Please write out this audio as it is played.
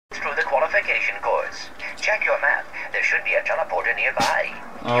communication course. Check your map. There should be a teleporter nearby.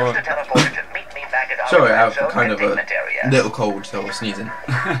 Use the teleporter to meet me back at our sorry, I have zone kind of a containment area. little cold, so I was sneezing.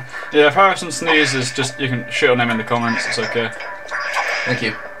 Yeah, if Harrison sneezes, just you can shit on him in the comments. It's okay. Thank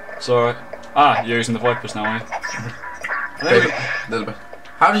you. It's alright. Ah, you're using the Vipers now, are you?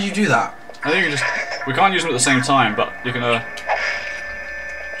 How did you do that? I think you can just. We can't use them at the same time, but you can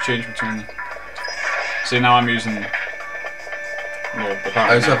change between them. See, now I'm using. Well,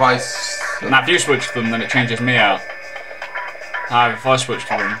 apparently. Oh, so if I. Now, if you switch them, then it changes me out. If I switch to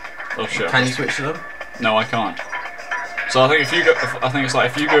them, oh shit. Can you switch to them? No, I can't. So I think if you go, I think it's like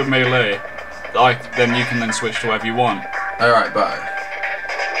if you go melee, then you can then switch to whatever you want. All right, bye.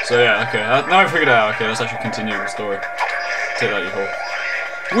 So yeah, okay. Now I figured it out. Okay, let's actually continue the story. Take that, you whore.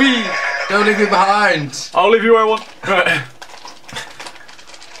 Whee! Don't leave me behind. I'll leave you where I want. Right.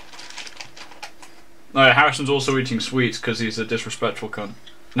 No, yeah, Harrison's also eating sweets because he's a disrespectful cunt.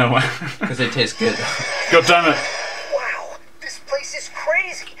 No way. Because they taste good. God damn it. Wow, this place is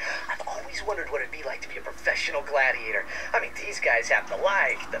crazy. I've always wondered what it'd be like to be a professional gladiator. I mean, these guys have the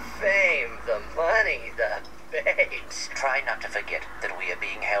life, the fame, the money, the babes. Try not to forget that we are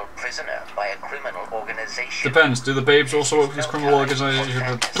being held prisoner by a criminal organization. Depends. Do the babes also work for this criminal organization?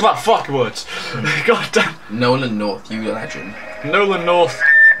 About fuck words. God damn. Nolan North, you legend. Nolan North,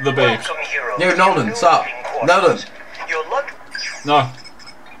 the babes. No, Nolan, stop. Nolan. No.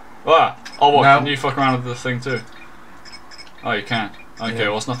 Ah. Oh, what? No. Can you fuck around with the thing too? Oh, you can. Okay,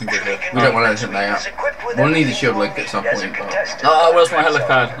 well, it's nothing good here. We don't want anything like that. We'll need a shield link at some point. But... Where's my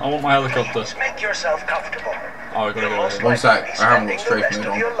helipad? I want my helicopter. Make yourself comfortable. Oh, I gotta go over here. One sec, I haven't got strafe mode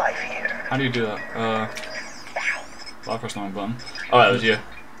on. How do you do that? I pressed the wrong button. Oh, that was you.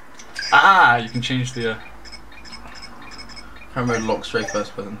 Ah, you can change the. Camera mode lock strafe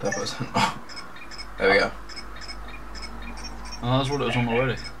first person, third person. Oh. There we go. Oh, that's what it was on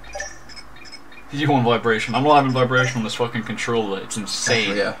already. You want vibration? I'm not having vibration on this fucking controller. It's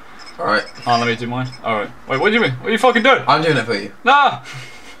insane. Actually, yeah. Alright. Oh, let me do mine. Alright. Wait, what do you mean? What are you fucking doing? I'm doing it for you. Nah!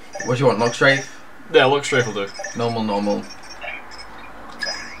 What do you want? Lock strafe? Yeah, lock strafe will do. Normal, normal.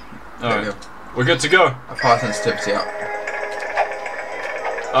 Alright. We We're good to go. I pass sensitivity up.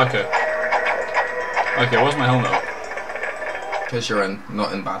 Okay. Okay, where's my helmet up? Because you're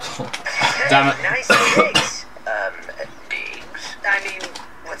not in battle. Damn it. Nice digs. Digs? I mean,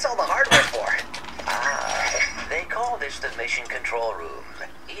 what's all the hardware for? They call this the mission control room.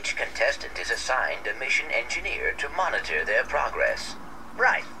 Each contestant is assigned a mission engineer to monitor their progress.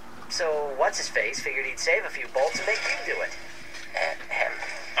 Right. So, what's-his-face figured he'd save a few bolts and make you do it.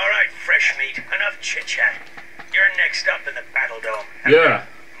 Alright, fresh meat. Enough chit-chat. You're next up in the battle dome. Yeah.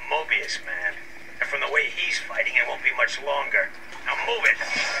 Mobius, man. And from the way he's fighting, it won't be much longer. Now move it!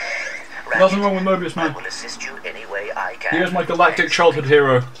 Ratchet, Nothing wrong with Mobius, I man. will assist you any way I can. He is my galactic childhood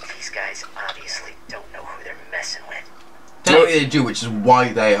hero. These guys obviously don't know who they're messing with. Technically they do, which is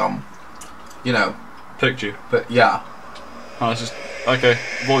why they, you know. Picked you. But, yeah. Oh, it's just... Okay,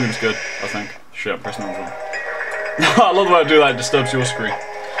 volume's good, I think. Shit, I'm pressing on wrong. I love the way I do that, it disturbs your screen.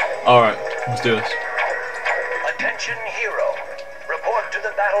 Alright, let's do this. Attention, hero. Report to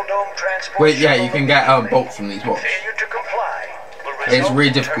the Battle Dome transport. Wait, yeah, you can get bolts from these bolts. Failure to comply will It's result really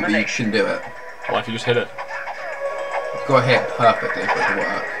in difficult, but you termination. can do it. Well, if you just hit it. You've got to hit perfectly for it to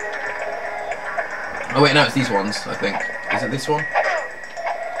work. Oh wait, no, it's these ones, I think. Is it this one?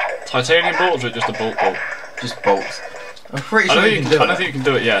 Titanium bolts or just a bolt bolt? Just bolts. I'm pretty I sure don't you can think do I don't it. think you can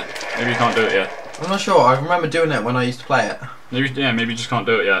do it yet. Maybe you can't do it yet. I'm not sure, I remember doing it when I used to play it. Maybe, yeah, maybe you just can't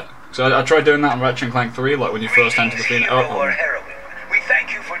do it yet. So I tried doing that on Ratchet and Clank 3, like when you first enter the thing. Hero or heroine, we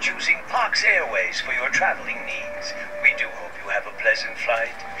thank you for choosing Pox Airways for your traveling needs. We do hope you have a pleasant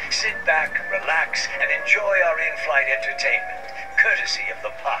flight. Sit back, relax, and enjoy our in-flight entertainment, courtesy of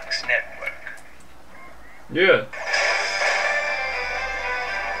the Pox Network. Yeah.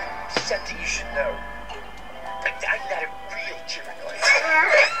 Something you should know. I'm not a real Tyrannoid.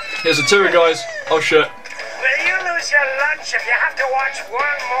 Here's a tour, guys. Oh shit. Will you lose your lunch if you have to watch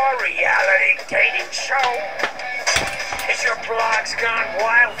one more reality dating show? Is your blog's gone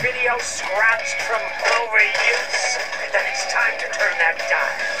wild, video scratched from overuse? Then it's time to turn that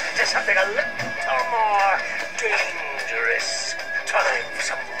dial to something a little more dangerous. Time for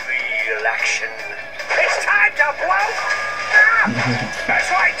some real action. It's time to blow up! That's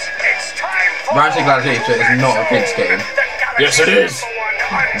right, it's time for... Ratchet Gladiator is not a kid's game. Yes, it is.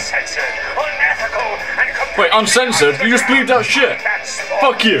 Uncensored, unethical, and Wait, uncensored? You just bleeped out shit.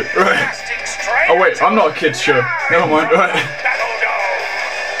 Fuck you. Right. Oh wait, I'm not a kid's show. Never mind. Right. Battle Dome.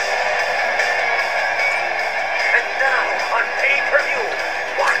 And now on pay-per-view,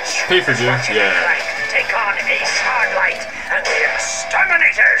 watch. Pay-per-view? Ratchet and Yeah. Clank take on Ace Hardlight and the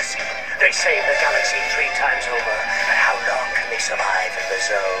exterminators! They save the galaxy 3 times over, but how long can they survive in the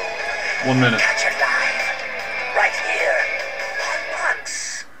zone? 1 minute. Catch it live, right here, on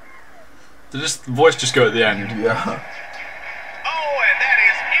Punks. Did this voice just go at the end? Yeah. Oh, and that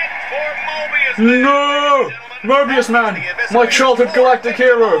is it for Mobius. No! Mobius Man! My childhood galactic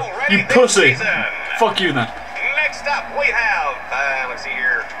hero! You pussy! Fuck you then. Next up, we have, let's see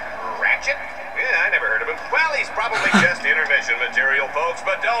here, Ratchet? Yeah, I never heard of him. Well, he's probably just intermission material, folks,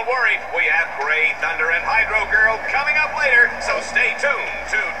 but don't worry, we have Grey Thunder and Hydro Girl coming up later, so stay tuned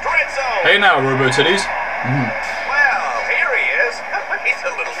to Dread Zone. Hey now, Robo Titties. Well, here he is. He's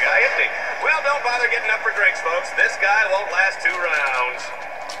a little guy, isn't he? Well, don't bother getting up for drinks, folks. This guy won't last 2 rounds.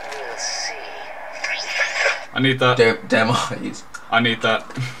 We'll see. I need that. Demise. I need that.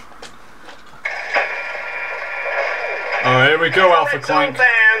 Alright, here we go, Alpha Dread Zone Clank.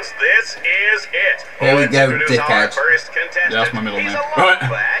 fans, this is it. Here we Let's go, introduce our dickhead. first contestant. Yeah, that's my middle He's name. a Right.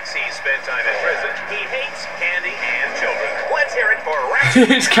 Lorax. He spent time in prison. He hates candy and children. Let's hear it for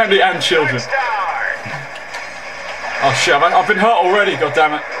Ratchet. It's candy and children. Star. Oh shit, I've been hurt already,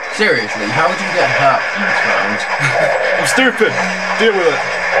 goddammit. Seriously, how would you get hurt in this round? I'm stupid. Deal with it.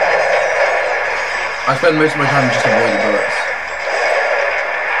 I spend most of my time just avoiding bullets.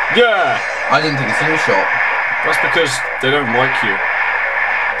 Yeah! I didn't take a single shot. That's because they don't like you.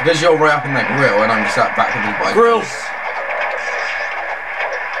 Because you're right up in that grill and I'm just sat back in the bike. Grill!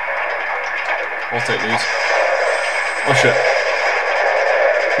 I'll take these. Oh shit.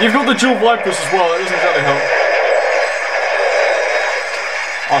 You've got the dual Vipers as well, that doesn't exactly help.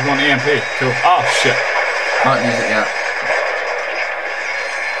 Oh, I want EMP. Cool. Oh shit. Can't use it yet.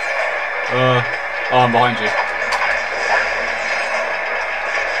 Oh, I'm behind you.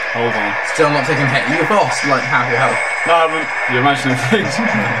 Hold on. Still not taking hit. You've lost like half your health. No, I haven't. You're imagining things.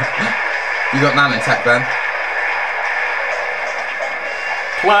 You got nanotech then.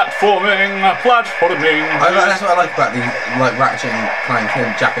 Platforming. That's what I like about the like Ratchet and Clank and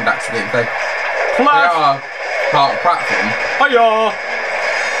Jack and Daxter. They are part of platform. Hiya!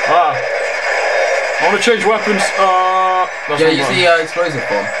 Ah. I want to change weapons. That's Yeah, not you right. see explosive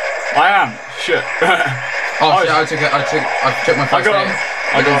form. I am. Shit. Oh, Oh, shit, I took my first got hit. him.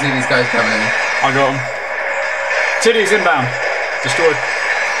 I I got didn't see him. these guys coming in. I got him. Titties inbound. Destroyed.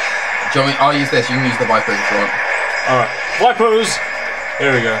 Do you want me? I'll use this. You can use the Viper if you want. Alright. Vipers! Here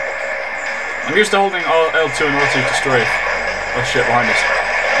we go. I'm used to holding L2 and L2 to strafe. Oh shit, behind us.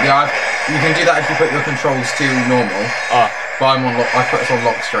 Yeah, you can do that if you put your controls to normal. Ah. But I'm on I put it on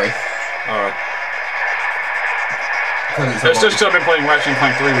lock strafe. Alright. Because It's just because I've been playing Ratchet and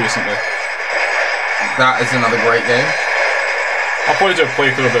Clank 3 recently. that is another great game. I'll probably do a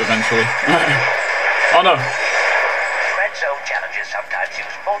playthrough of it eventually. Oh no. Red zone challenges sometimes use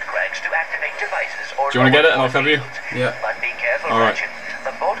bolt cranks to activate devices or... Do you want to get it and I'll cover you? Yeah. But be careful, Alright. Ratchet.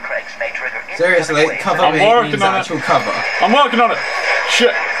 The bolt cranks may trigger... Seriously, independent cover I'm me working means on it. actual cover. I'm working on it!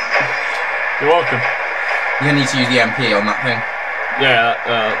 Shit! You're welcome. You're gonna need to use the MP on that thing. Yeah,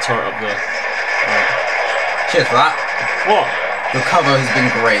 turret up there. Alright. Cheers for that. What? Your cover has been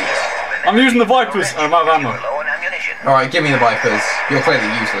great. I'm using the Vipers and I'm out of ammo. Low on ammunition. Alright, give me the Vipers. You're clearly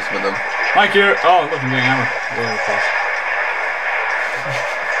useless with them. Thank you! Oh, look, I'm getting ammo. All over the place.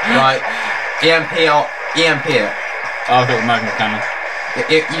 Right. EMP it. Oh, I've got the Magnum cannon.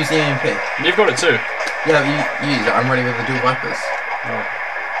 Use the EMP. You've got it too. Yeah, you use it. I'm ready with the dual Vipers.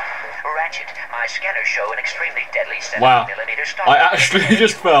 Ratchet, my scanners show an extremely deadly 7mm Wow. stun. I actually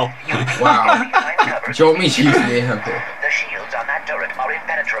just fell. Wow. Behind cover. Do you want me to use the EMP? The shields on that turret are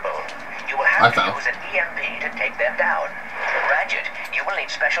impenetrable. You will have I fell. to use an EMP to take them down. Ratchet, you will need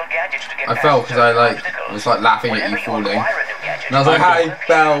special gadgets to get I past fell because I certain obstacles. was like laughing at Whenever you falling. acquire a new gadget, And I was like, Okay. I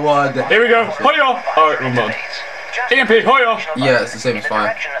fell one. Here we go. Hiya! Alright, wrong button. Just EMP, hiya! Yeah, it's the same in as fire.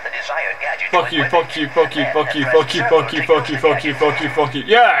 direction of the desired gadget Fuck you, with fuck you, it, fuck you, and fuck you, press fuck you, circle fuck you, to fuck you, use the fuck you, gadget. fuck you, fuck you.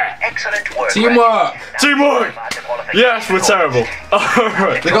 Yeah! Excellent work. Teamwork! Ratchet. Now Teamwork! you are the qualification Yes, we're scores. terrible.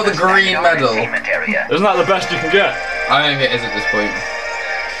 Alright. They got the green medal. Containment area. Isn't that the best you can get? I don't think it is at this point.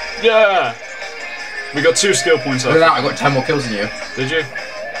 Yeah! We got 2 skill points Look at up. that, I got 10 more kills than you. Did you?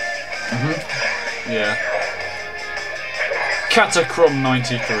 Yeah. Catacrom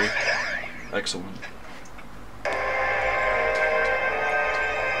 93. Excellent.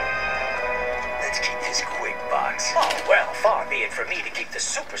 Let's keep this quick, Box. Oh, well, far be it from me to keep the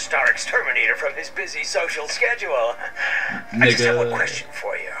superstar exterminator from his busy social schedule. I just have one Nigga. question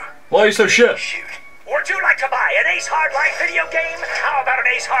for you. Why are you so shit? Shoot. Would you like to buy an Ace Hardline video game? How about an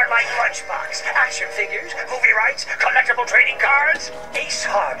Ace Hardline lunchbox? Action figures, movie rights, collectible trading cards? Ace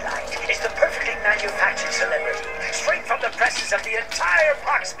Hardline is the perfectly manufactured celebrity, straight from the presses of the entire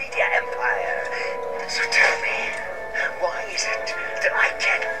Box Media empire. So tell me, Why is it that I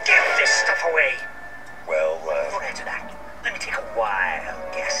can't give this stuff away? Well, Don't answer that. Let me take a wild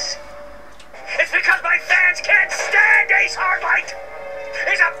guess. It's because my fans can't stand Ace Hardlight.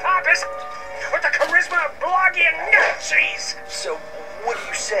 He's a pompous with the charisma of bloggy and nut cheese. so what are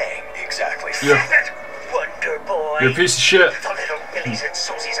you saying exactly? You're, Zip it, Wonder Boy. you're a piece of shit. The little Billies and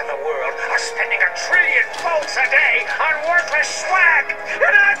Susies of the world are spending $1 trillion a day on worthless swag,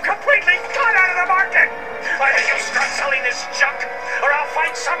 and I'm completely cut out of the market. Either you start selling this junk, or I'll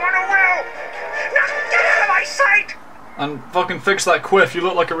find someone who will. Now get out of my sight! And fucking fix that quiff, you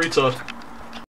look like a retard.